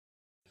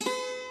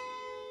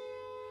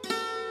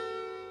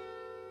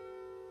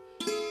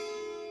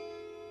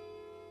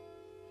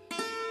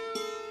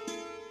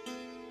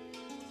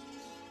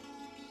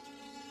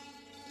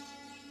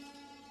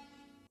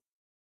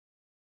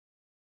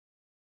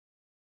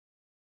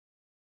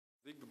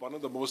think one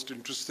of the most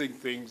interesting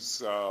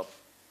things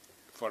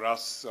for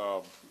us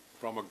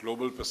from a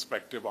global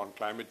perspective on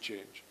climate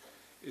change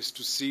is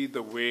to see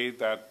the way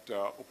that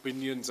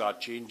opinions are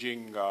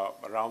changing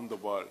around the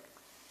world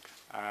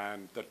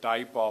and the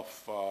type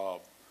of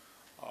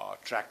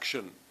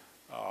traction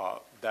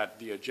that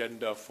the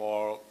agenda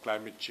for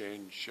climate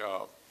change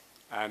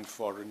and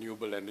for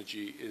renewable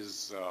energy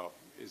is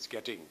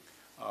getting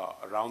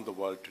around the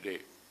world today.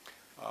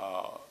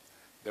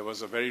 There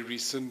was a very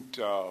recent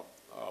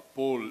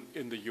poll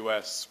in the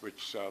US,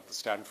 which the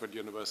Stanford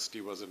University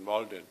was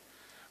involved in,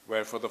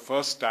 where for the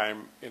first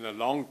time in a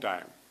long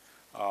time,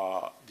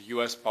 the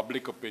US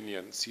public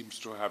opinion seems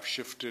to have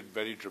shifted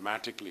very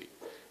dramatically,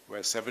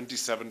 where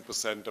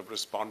 77% of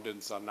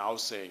respondents are now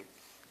saying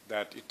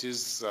that it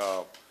is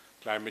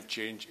climate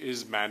change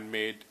is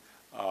man-made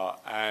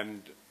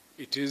and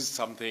it is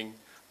something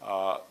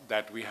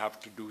that we have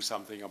to do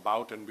something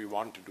about and we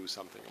want to do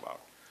something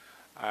about.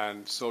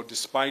 And so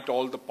despite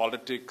all the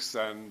politics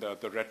and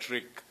the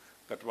rhetoric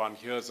that one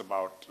hears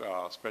about,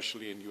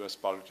 especially in US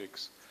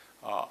politics,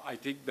 I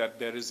think that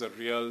there is a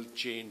real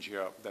change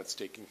here that's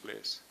taking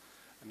place.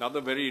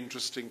 Another very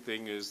interesting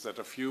thing is that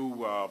a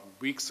few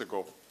weeks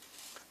ago,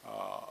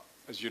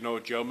 as you know,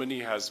 Germany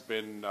has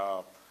been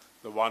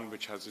the one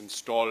which has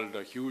installed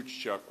a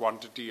huge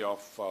quantity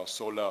of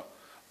solar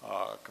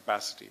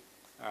capacity.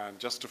 And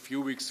just a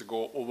few weeks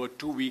ago, over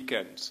 2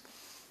 weekends,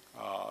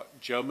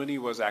 Germany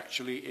was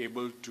actually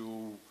able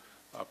to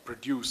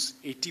produce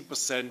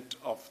 80%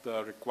 of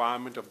the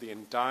requirement of the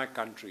entire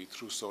country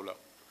through solar.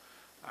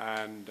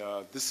 And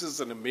this is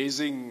an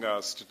amazing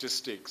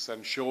statistics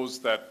and shows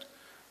that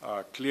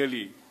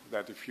clearly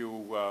that if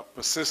you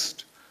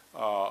persist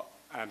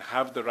and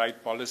have the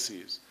right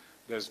policies,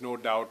 there's no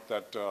doubt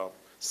that a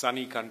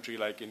sunny country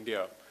like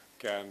India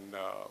can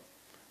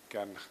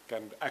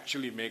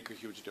actually make a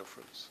huge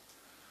difference.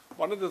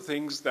 One of the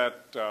things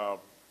that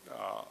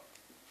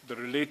the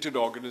related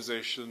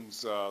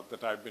organizations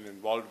that I've been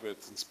involved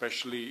with,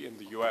 especially in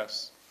the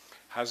US,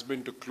 has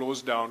been to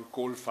close down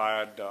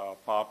coal-fired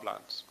power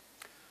plants.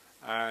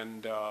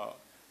 And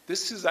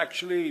this is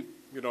actually,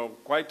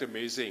 quite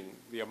amazing,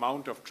 the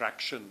amount of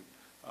traction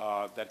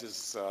that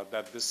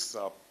this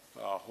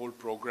whole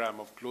program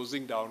of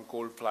closing down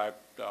coal-fired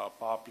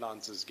power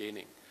plants is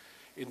gaining.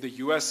 In the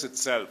US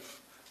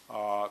itself,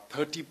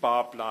 30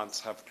 power plants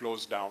have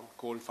closed down,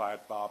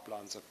 coal-fired power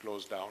plants have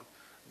closed down.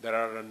 There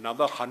are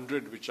another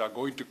 100 which are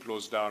going to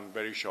close down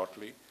very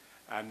shortly,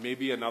 and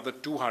maybe another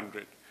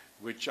 200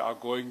 which are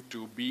going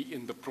to be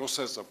in the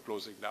process of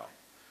closing down.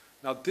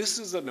 Now, this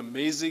is an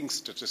amazing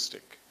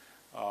statistic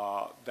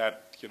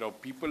that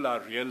people are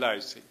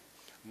realizing,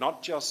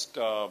 not just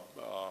the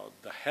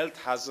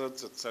health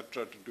hazards,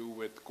 etc., to do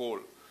with coal,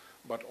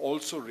 but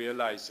also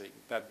realizing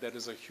that there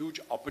is a huge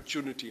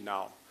opportunity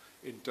now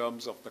in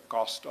terms of the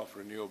cost of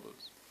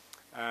renewables.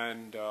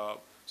 And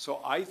so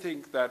I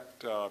think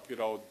that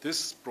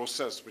this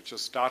process, which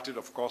has started,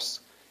 of course,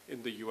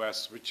 in the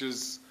US, which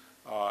is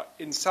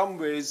in some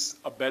ways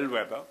a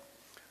bellwether,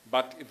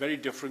 but a very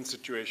different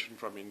situation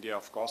from India,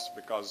 of course,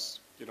 because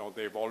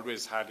they've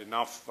always had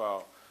enough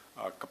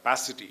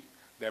capacity.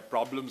 Their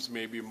problems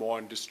may be more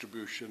in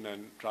distribution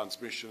and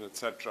transmission,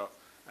 etc.,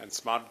 and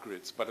smart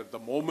grids. But at the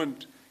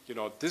moment,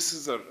 this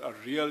is a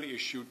real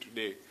issue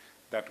today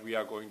that we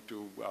are going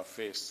to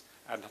face.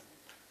 And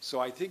so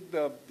I think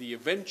the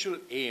eventual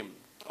aim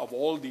of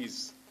all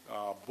these,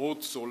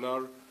 both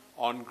solar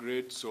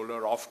on-grid,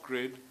 solar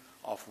off-grid,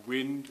 of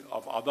wind,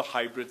 of other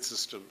hybrid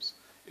systems,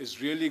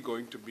 is really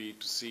going to be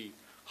to see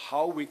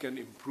how we can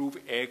improve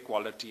air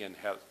quality and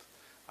health.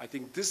 I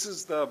think this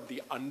is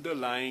the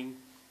underlying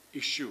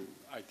issue,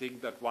 I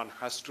think, that one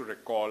has to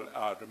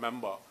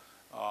remember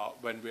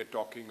when we're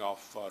talking of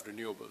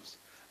renewables.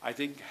 I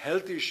think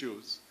health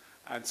issues,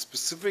 and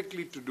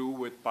specifically to do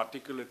with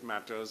particulate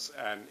matters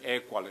and air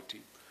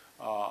quality,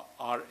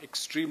 are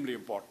extremely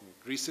important.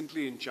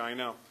 Recently in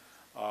China,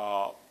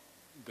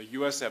 the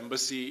US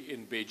Embassy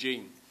in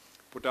Beijing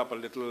put up a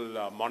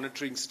little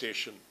monitoring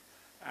station,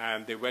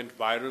 and they went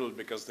viral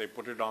because they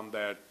put it on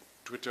their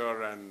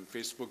Twitter and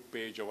Facebook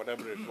page or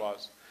whatever it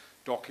was,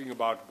 talking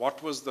about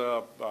what was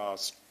the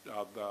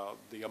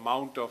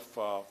amount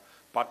of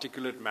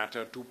particulate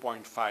matter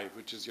 2.5,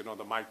 which is the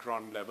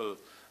micron level,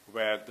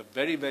 where the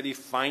very, very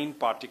fine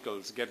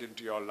particles get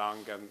into your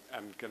lung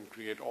and can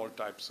create all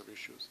types of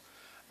issues.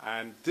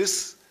 And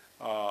this,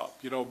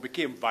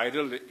 became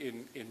viral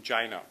in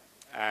China,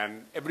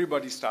 and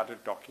everybody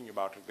started talking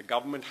about it. The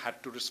government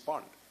had to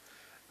respond.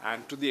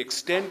 And to the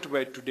extent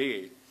where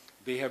today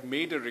they have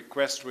made a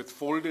request with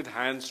folded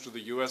hands to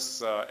the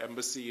US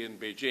Embassy in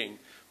Beijing,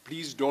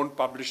 please don't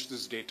publish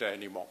this data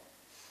anymore.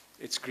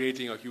 It's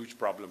creating a huge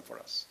problem for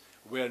us.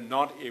 We're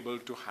not able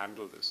to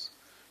handle this.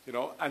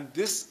 And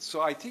this,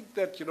 so I think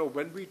that,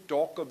 when we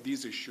talk of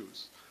these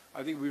issues,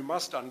 I think we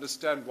must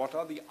understand what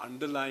are the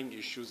underlying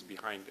issues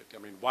behind it. I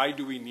mean, why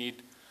do we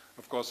need,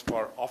 of course,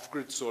 for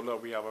off-grid solar,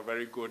 we have a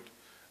very good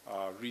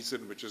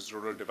reason, which is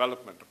rural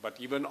development. But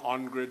even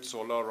on-grid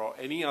solar or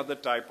any other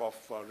type of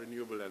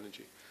renewable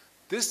energy,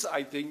 this,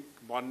 I think,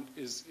 one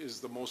is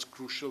the most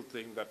crucial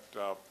thing that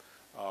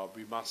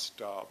we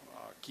must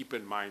keep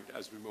in mind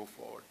as we move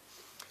forward.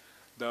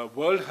 The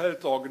World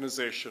Health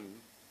Organization,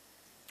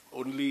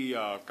 only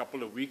a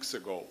couple of weeks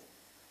ago,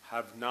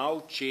 have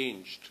now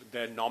changed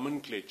their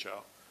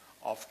nomenclature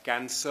of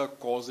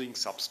cancer-causing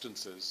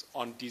substances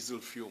on diesel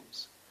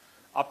fumes.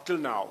 Up till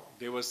now,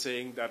 they were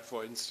saying that,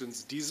 for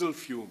instance, diesel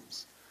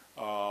fumes,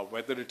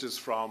 whether it is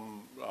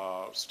from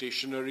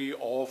stationary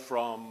or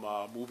from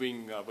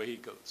moving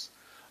vehicles,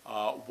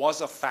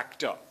 was a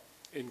factor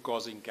in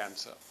causing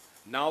cancer.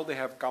 Now they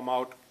have come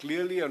out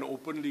clearly and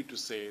openly to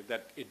say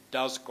that it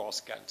does cause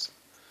cancer.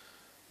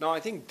 Now, I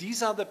think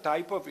these are the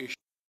type of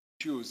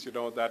issues,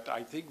 that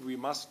I think we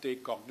must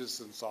take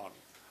cognizance on.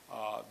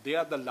 They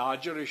are the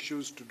larger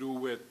issues to do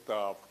with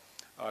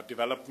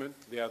development.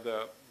 They are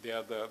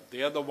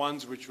the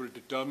ones which will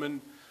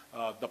determine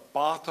the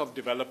path of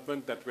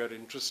development that we're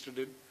interested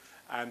in.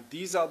 And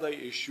these are the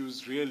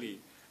issues really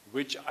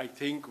which I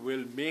think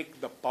will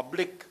make the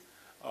public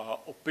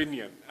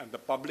opinion and the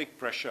public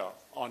pressure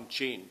on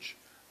change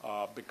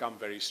become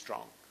very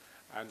strong.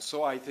 And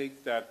so I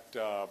think that,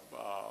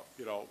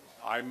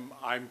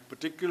 I'm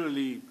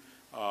particularly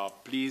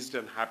pleased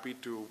and happy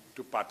to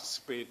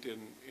participate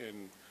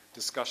in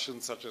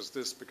discussions such as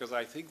this, because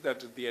I think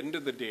that at the end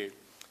of the day,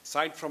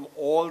 aside from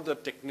all the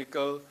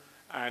technical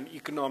and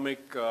economic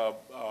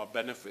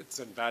benefits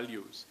and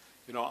values,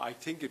 I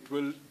think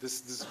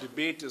this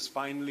debate is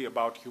finally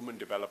about human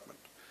development.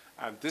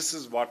 And this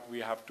is what we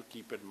have to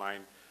keep in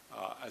mind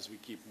as we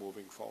keep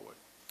moving forward.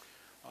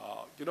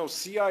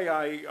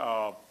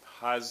 CII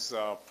has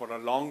for a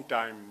long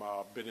time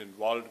been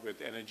involved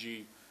with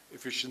energy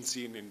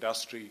efficiency in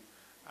industry.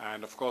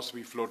 And of course,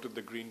 we floated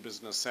the Green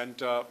Business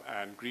Center,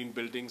 and green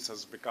buildings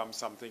has become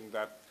something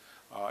that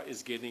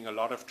is gaining a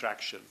lot of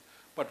traction.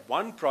 But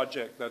one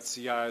project that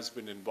CII has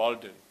been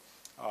involved in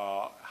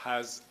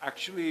has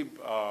actually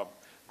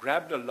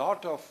grabbed a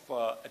lot of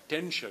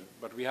attention,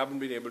 but we haven't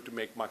been able to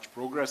make much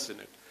progress in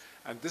it.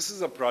 And this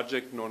is a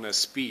project known as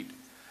SPEED.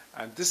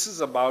 And this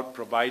is about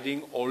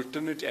providing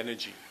alternate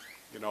energy,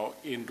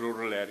 in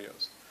rural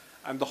areas.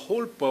 And the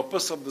whole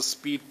purpose of the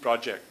SPEED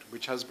project,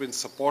 which has been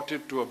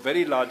supported to a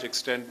very large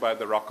extent by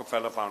the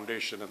Rockefeller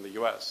Foundation in the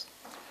US,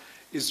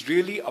 is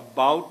really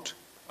about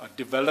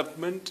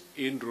development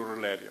in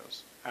rural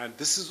areas. And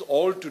this is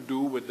all to do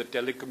with the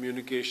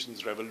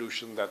telecommunications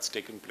revolution that's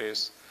taken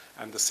place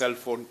and the cell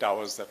phone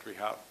towers that we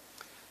have.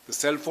 The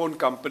cell phone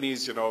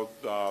companies,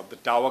 the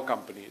tower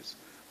companies,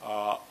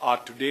 are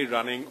today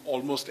running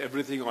almost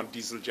everything on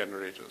diesel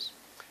generators.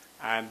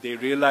 And they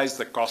realize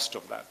the cost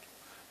of that.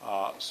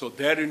 So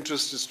their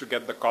interest is to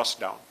get the cost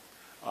down.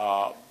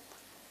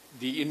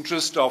 The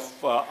interest of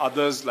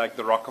others like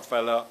the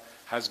Rockefeller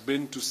has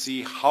been to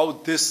see how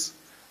this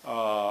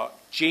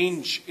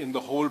change in the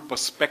whole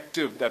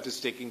perspective that is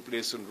taking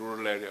place in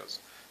rural areas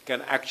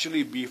can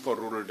actually be for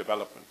rural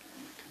development.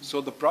 So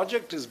the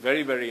project is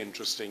very, very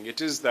interesting.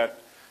 It is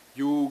that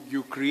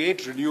you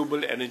create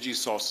renewable energy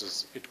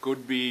sources. It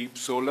could be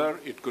solar,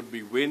 it could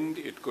be wind,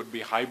 it could be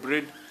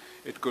hybrid,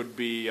 it could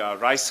be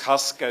rice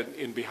husk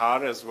in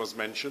Bihar, as was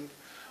mentioned.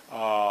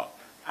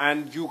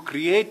 And you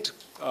create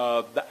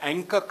the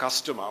anchor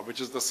customer,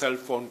 which is the cell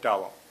phone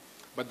tower.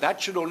 But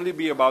that should only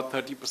be about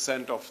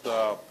 30% of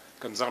the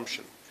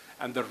consumption.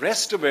 And the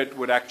rest of it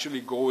would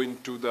actually go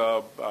into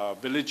the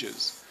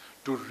villages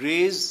to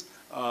raise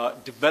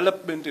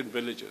development in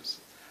villages.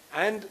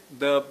 And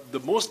the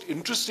most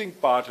interesting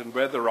part, and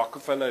where the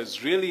Rockefeller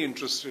is really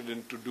interested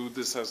in to do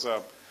this as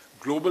a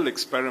global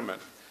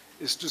experiment,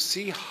 is to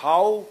see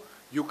how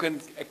you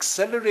can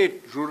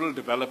accelerate rural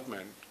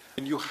development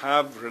when you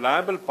have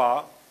reliable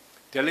power,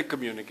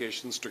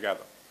 telecommunications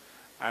together.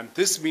 And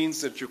this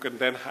means that you can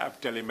then have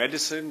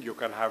telemedicine, you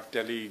can have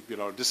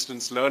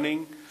distance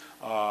learning,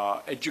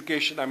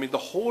 education. I mean, the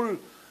whole,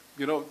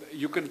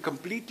 you can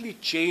completely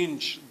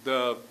change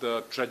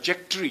the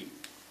trajectory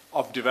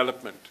of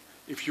development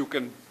if you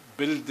can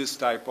build this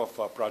type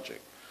of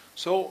project.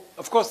 So,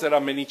 of course, there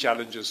are many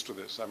challenges to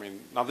this. I mean,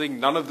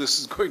 none of this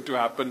is going to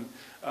happen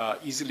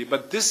easily.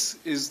 But this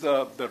is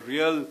the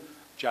real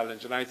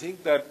challenge. And I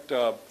think that,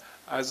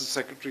 as the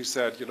Secretary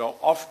said,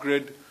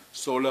 off-grid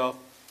solar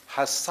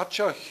has such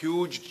a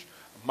huge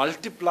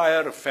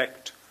multiplier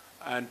effect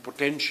and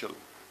potential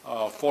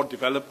for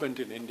development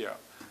in India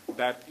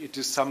that it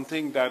is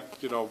something that,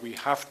 we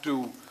have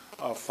to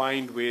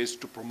find ways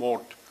to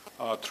promote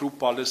through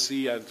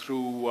policy and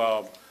through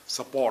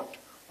support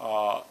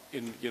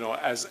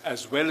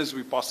as well as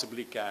we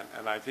possibly can.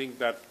 And I think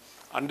that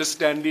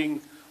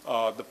understanding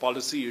the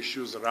policy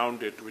issues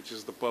around it, which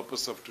is the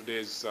purpose of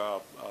today's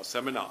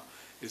seminar,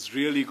 is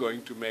really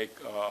going to make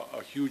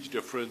a huge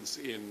difference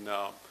in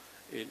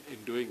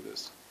doing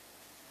this.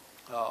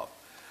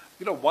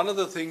 One of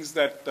the things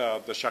that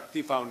the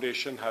Shakti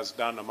Foundation has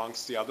done,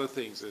 amongst the other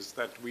things, is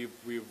that we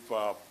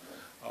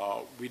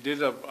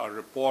did a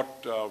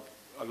report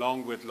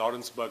along with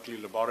Lawrence Berkeley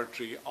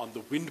Laboratory on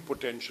the wind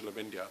potential of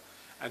India.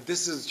 And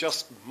this is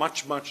just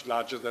much, much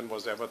larger than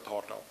was ever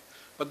thought of.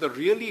 But the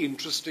really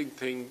interesting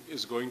thing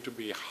is going to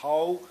be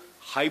how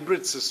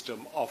hybrid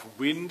system of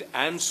wind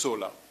and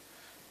solar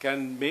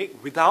can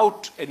make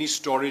without any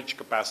storage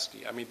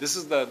capacity. I mean, this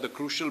is the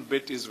crucial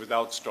bit is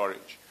without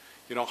storage.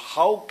 You know,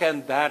 how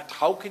can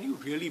you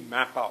really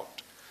map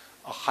out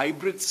a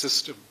hybrid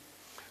system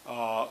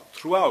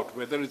throughout,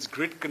 whether it's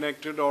grid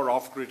connected or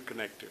off-grid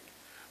connected,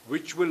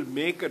 which will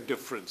make a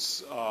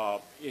difference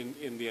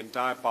in the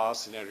entire power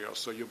scenario.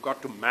 So you've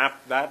got to map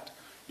that.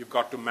 You've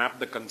got to map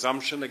the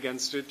consumption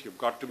against it. You've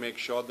got to make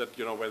sure that,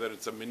 you know, whether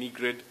it's a mini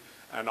grid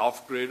and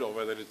off-grid or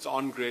whether it's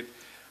on-grid.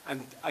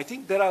 And I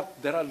think there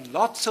are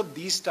lots of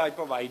these type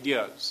of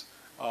ideas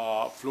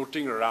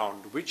floating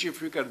around, which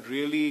if you can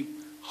really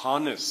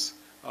harness,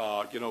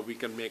 you know, we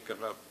can make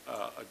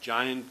a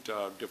giant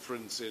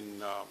difference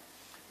in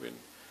wind.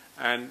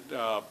 And,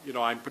 you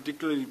know, I'm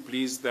particularly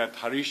pleased that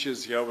Harish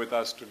is here with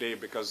us today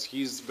because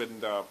he's been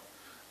the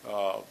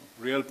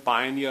real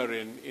pioneer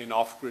in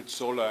off-grid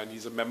solar, and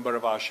he's a member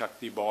of our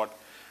Shakti board.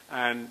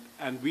 And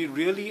we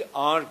really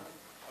are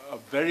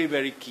very,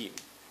 very keen,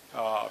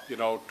 you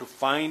know, to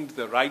find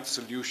the right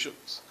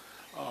solutions,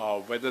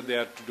 whether they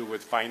are to do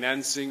with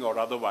financing or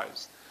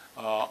otherwise,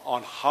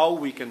 on how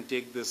we can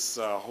take this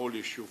whole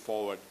issue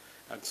forward.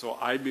 And so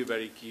I'd be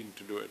very keen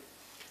to do it.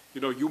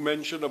 You know, you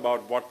mentioned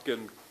about what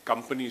can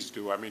companies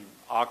do. I mean,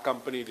 our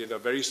company did a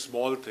very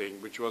small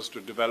thing, which was to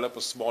develop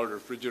a small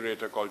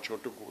refrigerator called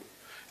Chotukul.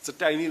 It's a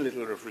tiny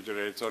little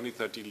refrigerator. It's only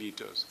 30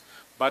 liters.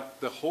 But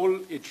the whole,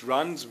 it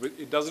runs with,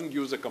 it doesn't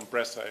use a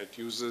compressor. It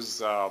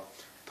uses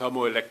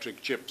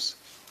thermoelectric chips.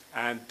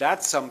 And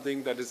that's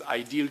something that is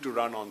ideal to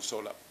run on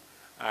solar.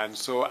 And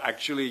so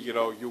actually, you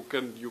know, you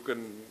can,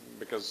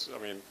 because,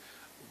 I mean,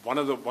 one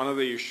of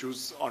the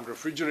issues on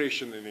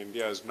refrigeration in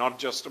India is not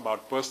just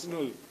about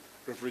personal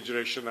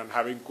refrigeration and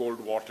having cold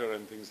water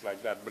and things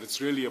like that, but it's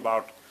really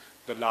about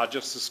the larger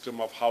system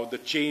of how the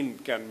chain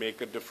can make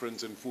a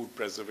difference in food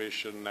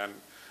preservation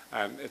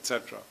and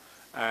etc.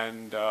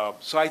 And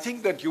so I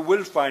think that you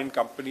will find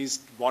companies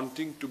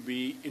wanting to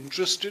be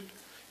interested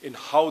in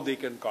how they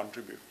can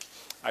contribute.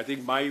 I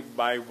think my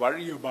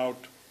worry about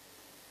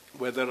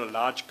whether a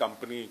large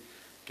company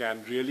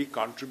can really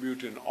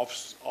contribute in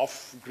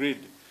off-grid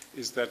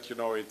is that, you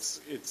know,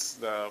 it's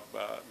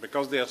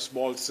because they are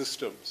small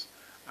systems,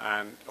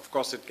 and of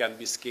course it can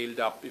be scaled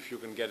up if you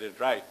can get it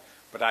right.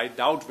 But I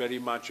doubt very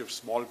much if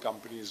small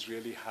companies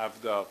really have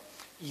the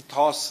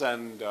ethos,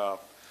 and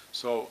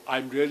so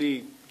I'm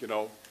really, you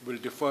know, will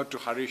defer to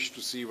Harish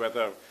to see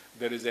whether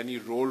there is any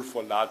role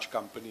for large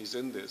companies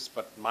in this.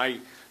 But my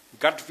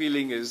gut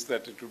feeling is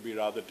that it would be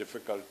rather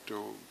difficult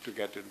to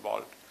get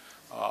involved.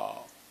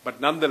 But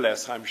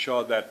nonetheless, I'm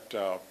sure that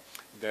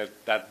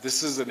that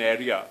this is an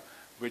area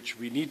which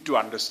we need to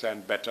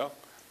understand better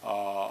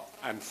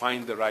and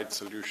find the right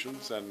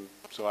solutions. And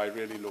so I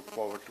really look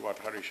forward to what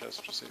Harish has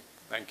to say.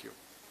 Thank you.